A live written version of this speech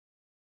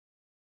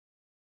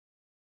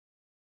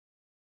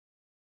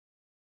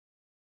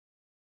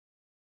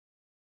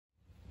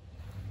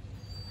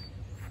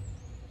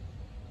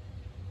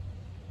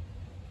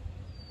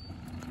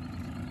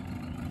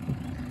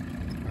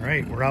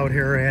right, we're out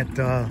here at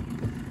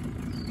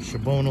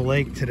Shabbona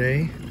Lake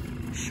today,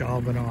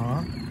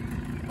 Shabbona.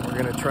 We're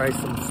gonna try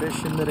some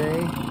fishing today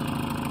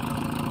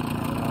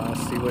and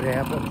see what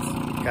happens.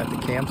 Got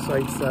the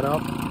campsite set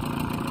up,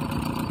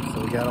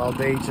 so we got all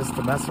day just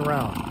to mess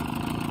around.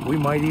 We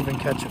might even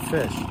catch a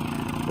fish.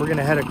 We're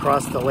gonna head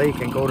across the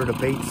lake and go to the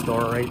bait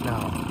store right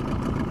now.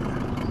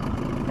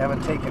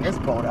 Haven't taken this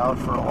boat out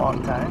for a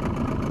long time.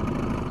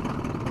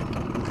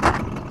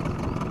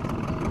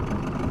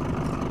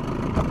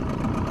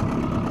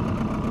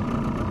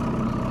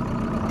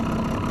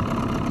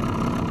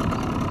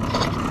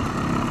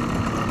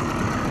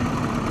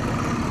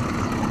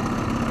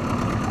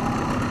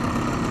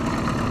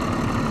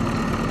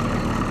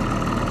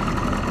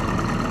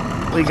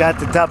 We got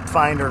the depth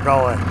finder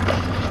going.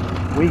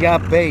 We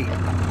got bait.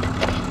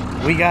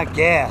 We got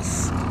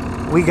gas.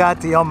 We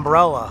got the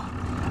umbrella.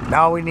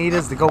 Now all we need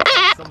is to go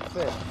catch some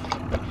fish.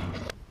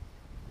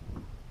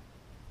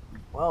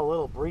 Well, a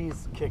little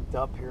breeze kicked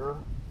up here.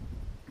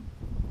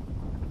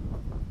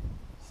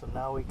 So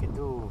now we can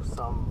do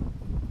some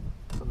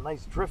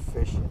nice drift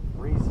fishing.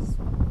 Breeze has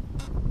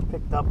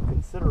picked up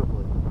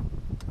considerably.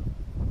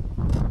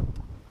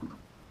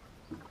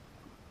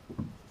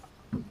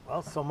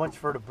 Well, so much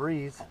for the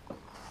breeze.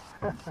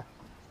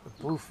 It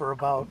blew for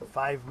about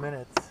 5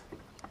 minutes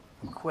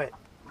and quit.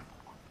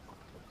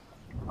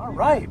 All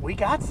right, we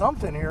got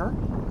something here.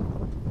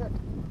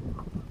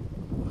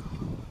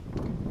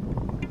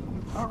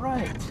 All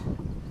right,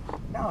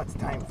 now it's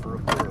time for a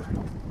beer.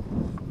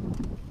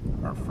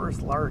 Our first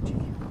largie.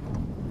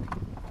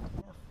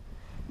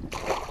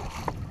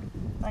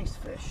 Nice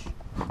fish.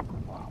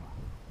 Wow.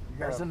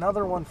 There's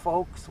another one,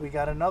 folks. We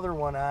got another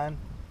one on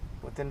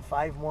within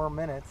 5 more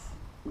minutes.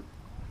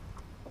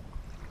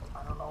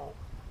 I don't know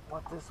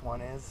what this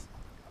one is.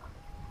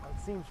 It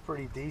seems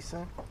pretty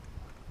decent.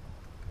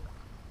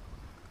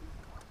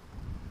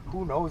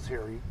 Who knows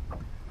here? You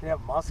can have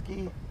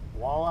musky,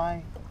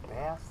 walleye,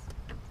 bass.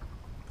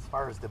 As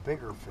far as the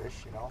bigger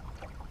fish, you know.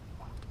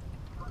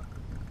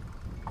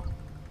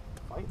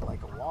 Fighting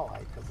like a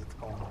walleye because it's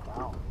going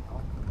down, you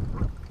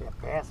know.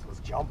 That bass was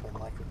jumping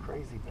like a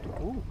crazy thing.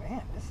 Ooh,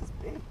 man, this is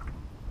big.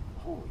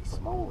 Holy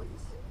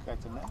smolies.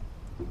 Catching that?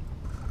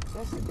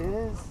 This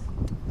is...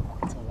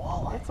 It's a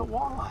walleye. It's a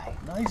walleye.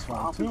 Nice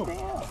one, too.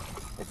 Damn.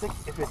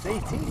 If it's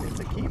 18, it's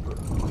a keeper.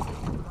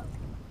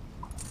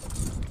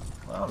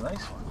 Wow,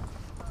 nice one.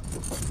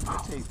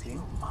 It's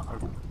 18.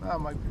 That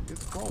might be,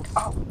 it's close.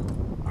 Oh,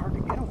 hard to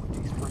get them with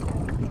these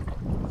freaking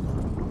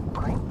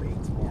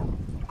crankbaits, man.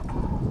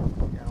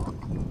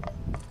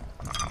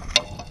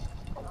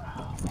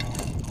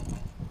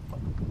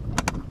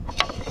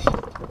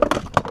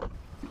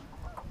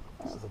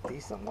 This is a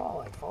decent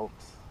walleye,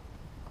 folks.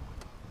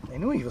 I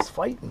knew he was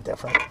fighting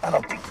different. I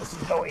don't think this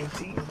is no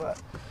 18, but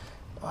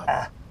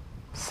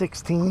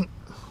 16.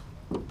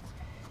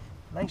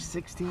 Nice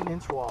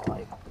 16-inch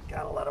walleye.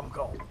 Gotta let him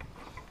go.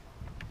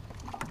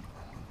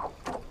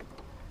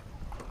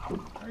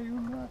 Are you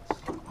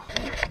nuts?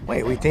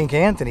 Wait, we think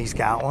Anthony's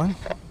got one.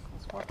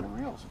 This fucking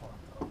reel's fun,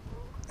 though.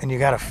 And you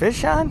got a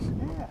fish on?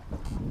 Yeah.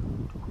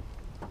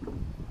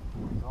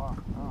 He's off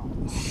now.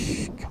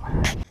 Shh, come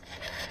on.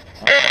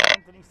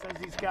 Anthony says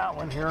he's got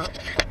one here.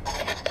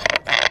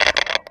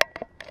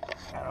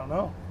 I don't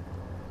know.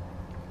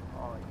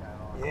 Oh, he got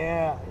off.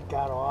 Yeah, he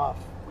got off.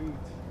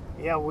 Weeds.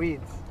 Yeah,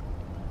 weeds.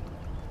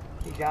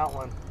 He got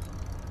one.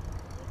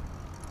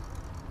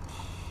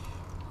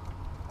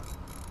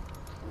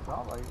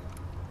 Sounds like it.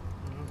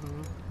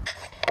 Mm-hmm.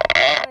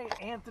 All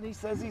right, Anthony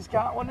says he's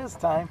got one this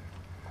time.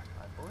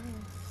 I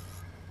believe.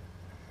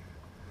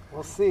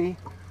 We'll see.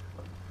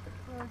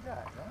 What do I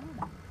got,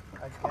 huh?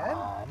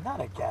 Again? Not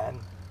again.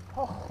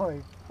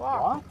 Holy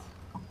fuck. What?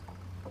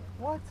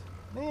 What?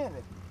 Man,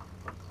 it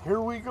Here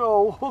we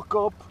go. Hook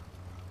up.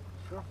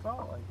 sure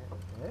felt like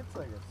it. It's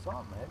like it's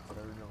something. It's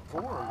there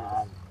before.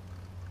 I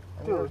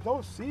mean, Dude. there's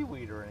no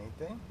seaweed or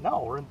anything.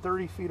 No, we're in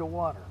 30 feet of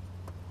water.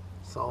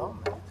 So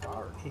It's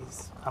hard.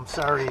 I'm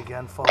sorry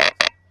again, folks.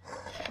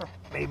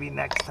 Maybe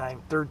next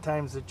time. 3rd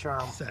time's the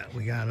charm.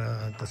 We got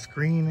the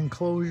screen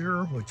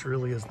enclosure, which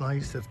really is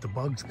nice if the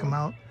bugs come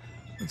out.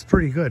 It's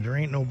pretty good. There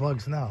ain't no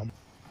bugs now.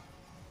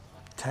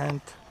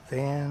 Tent,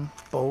 van,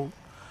 boat,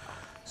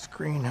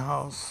 screen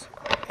house,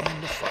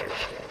 and the fire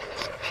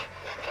pit.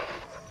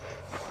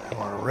 And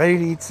we're ready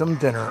to eat some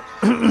dinner.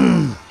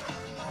 And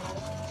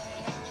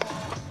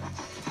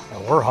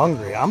we're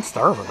hungry. I'm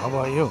starving. How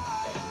about you?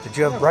 Did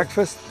you have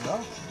breakfast? No.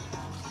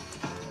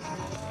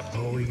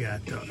 Oh, we got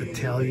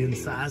Italian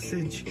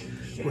sausage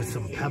with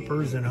some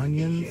peppers and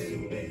onions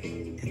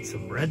and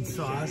some red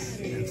sauce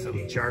and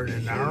some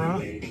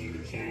giardiniera.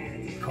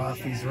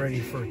 Coffee's ready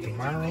for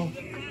tomorrow.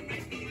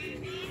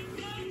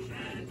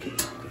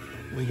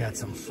 We got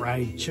some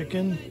fried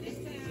chicken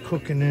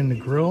cooking in the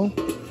grill.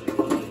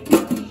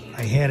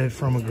 I had it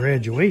from a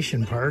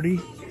graduation party,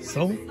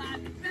 so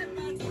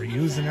we're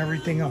using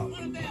everything up.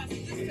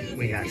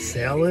 We got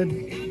salad,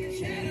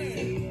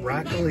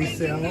 broccoli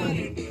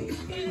salad.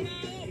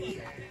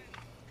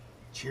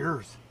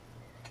 Cheers.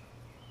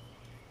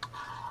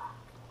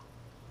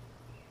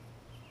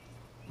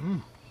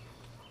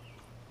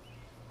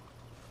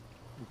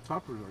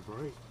 peppers are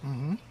great.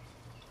 Mm-hmm.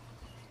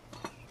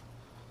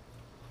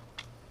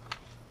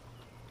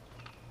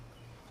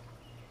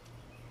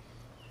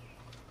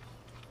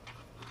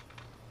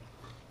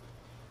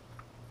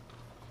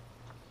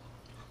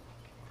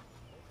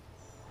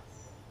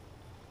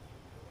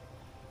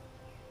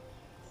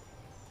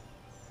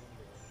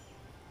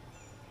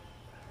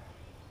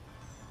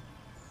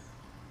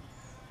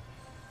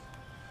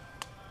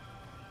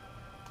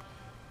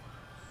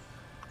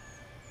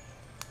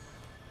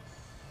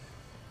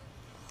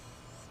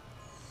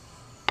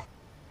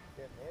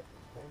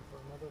 Time for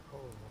another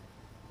cold one.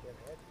 Can't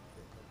have to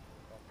sit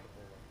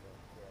comfortable like that.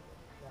 Yeah, but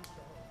that's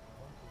all.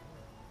 Once a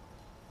year.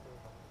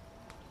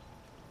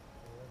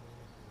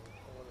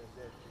 What is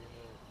that? Do you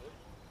know?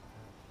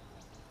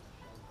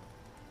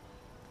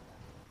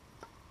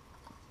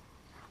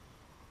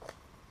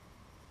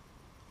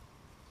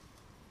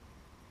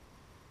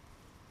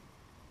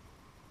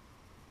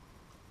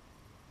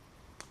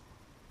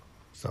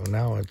 So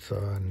now it's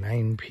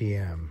 9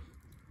 p.m.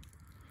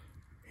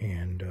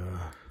 and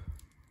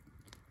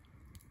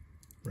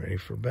ready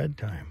for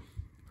bedtime.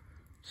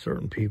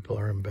 Certain people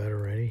are in bed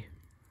already,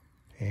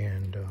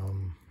 and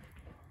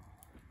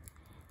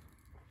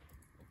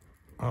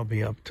I'll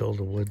be up till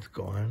the wood's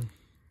gone.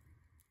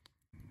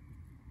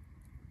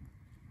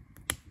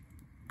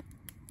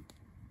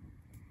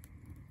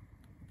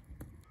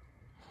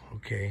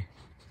 Okay,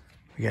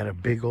 we got a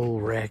big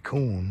old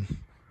raccoon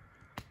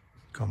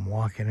come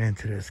walking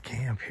into this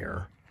camp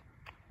here,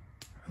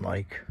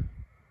 like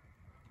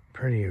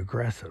pretty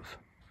aggressive.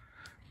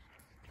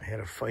 I had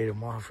to fight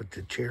him off with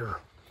the chair.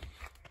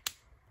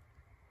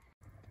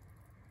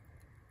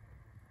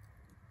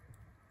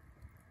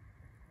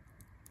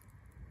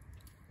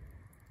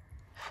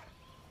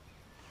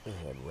 We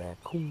had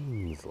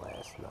raccoons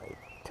last night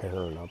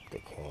tearing up the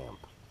camp.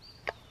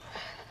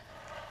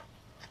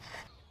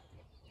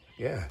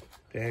 Yeah,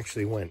 they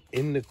actually went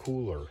in the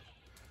cooler,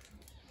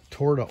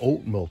 tore the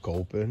oat milk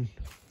open.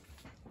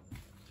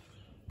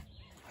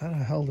 How the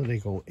hell do they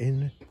go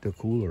in the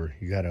cooler?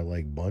 You gotta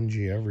like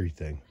bungee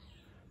everything.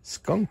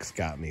 Skunks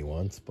got me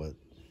once, but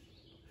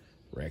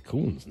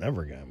raccoons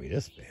never got me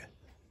this bad.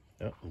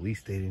 Well, at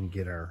least they didn't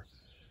get our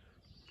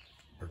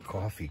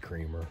coffee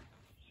creamer.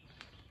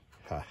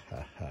 Ha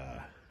ha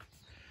ha.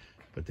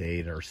 But they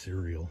ate our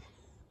cereal.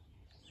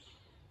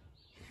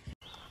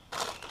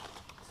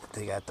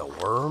 They got the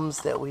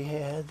worms that we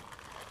had.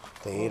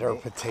 They ate our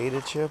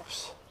potato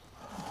chips.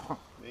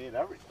 They ate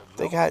everything.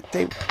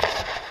 They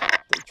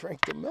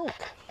drank the milk.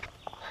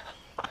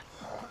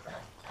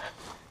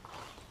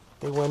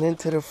 They went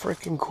into the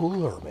freaking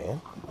cooler,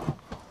 man.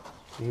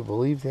 Can you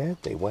believe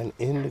that? They went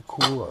in the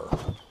cooler.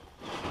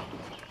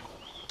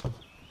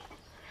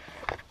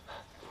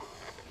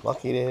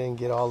 Lucky they didn't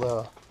get all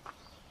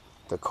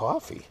the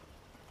coffee.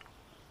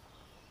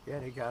 Yeah,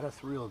 they got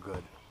us real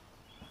good.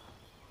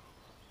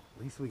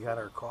 At least we got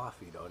our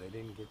coffee, though. They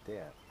didn't get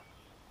that.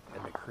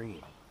 And the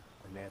cream.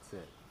 And that's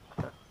it.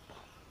 The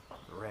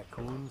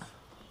raccoons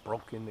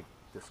broke in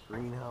the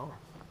screen house.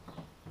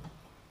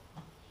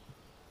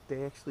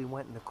 They actually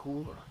went in the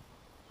cooler.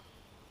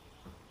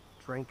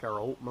 Drank our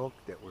oat milk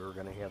that we were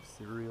going to have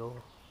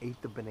cereal.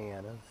 Ate the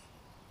bananas.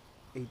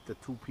 Ate the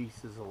 2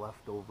 pieces of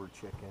leftover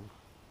chicken.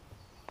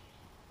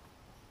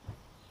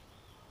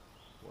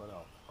 What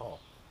else? Oh,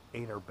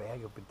 ate our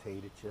bag of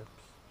potato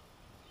chips.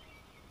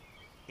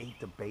 Ate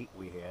the bait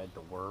we had,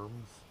 the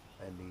worms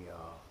and the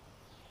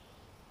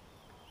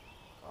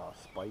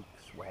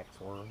spikes, wax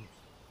worms.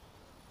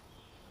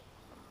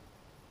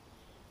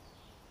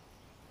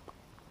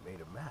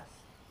 Made a mess.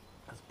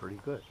 That's pretty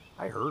good.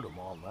 I heard them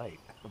all night,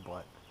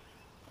 but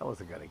I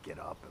wasn't gonna get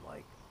up and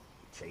like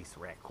chase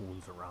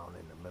raccoons around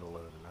in the middle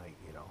of the night,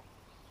 you know.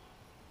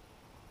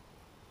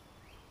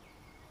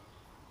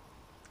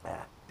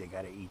 Ah, they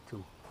gotta eat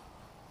too.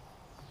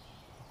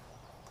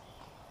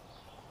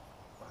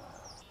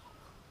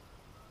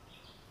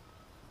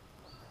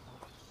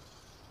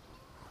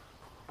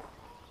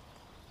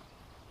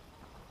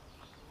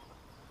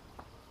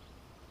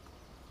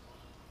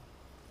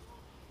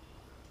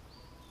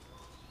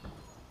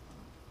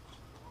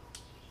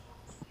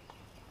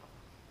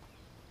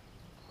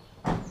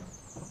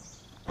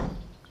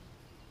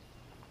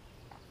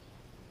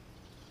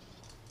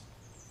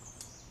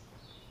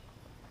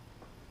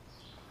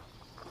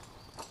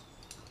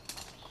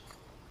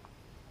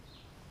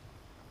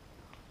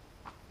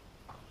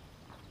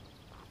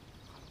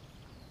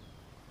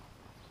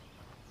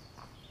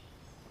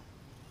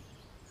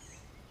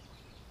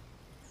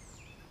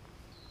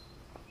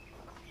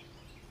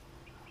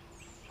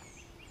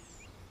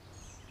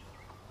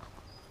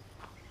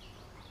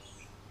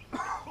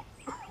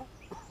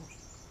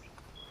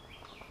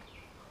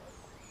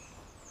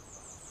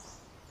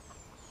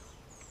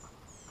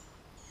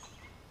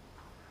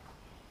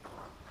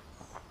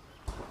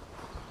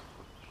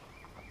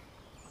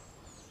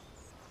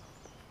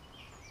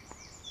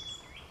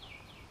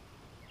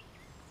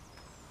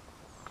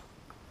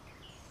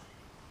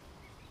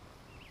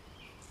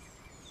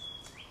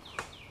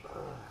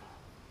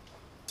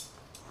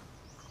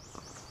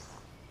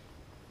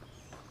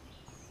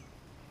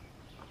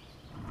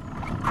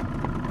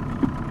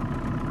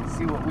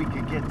 see what we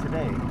could get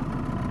today.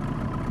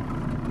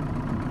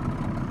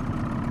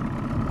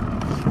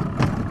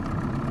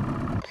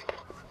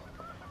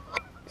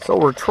 So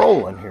we're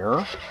trolling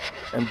here,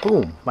 and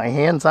boom, my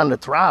hand's on the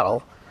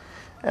throttle,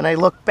 and I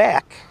look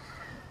back.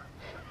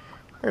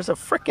 There's a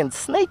frickin'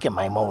 snake in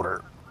my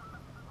motor.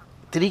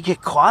 Did he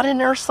get caught in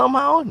there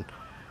somehow?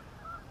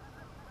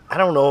 I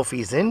don't know if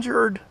he's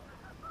injured.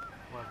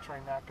 Want to try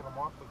knocking him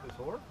off with this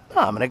oar?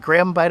 No, I'm gonna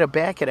grab him by the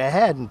back of the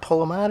head and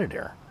pull him out of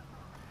there.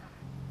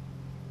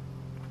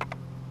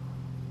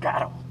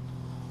 Got him.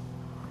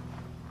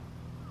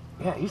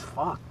 Yeah, he's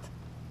fucked.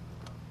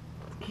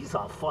 He's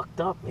all fucked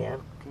up, man.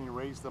 Can you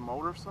raise the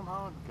motor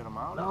somehow and get him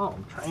out? No,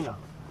 I'm trying to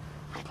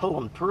pull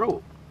him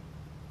through.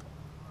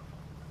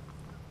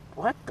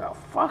 What the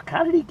fuck?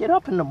 How did he get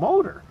up in the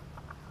motor?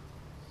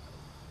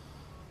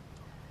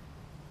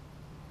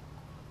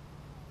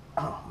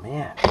 Oh,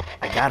 man.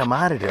 I got him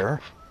out of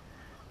there.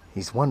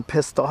 He's one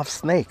pissed off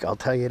snake, I'll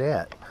tell you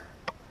that.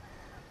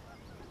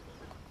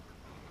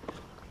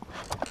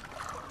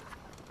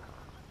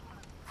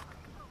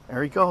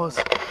 There he goes.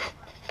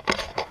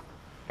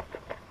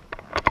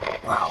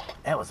 Wow,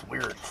 that was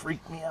weird.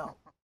 Freaked me out.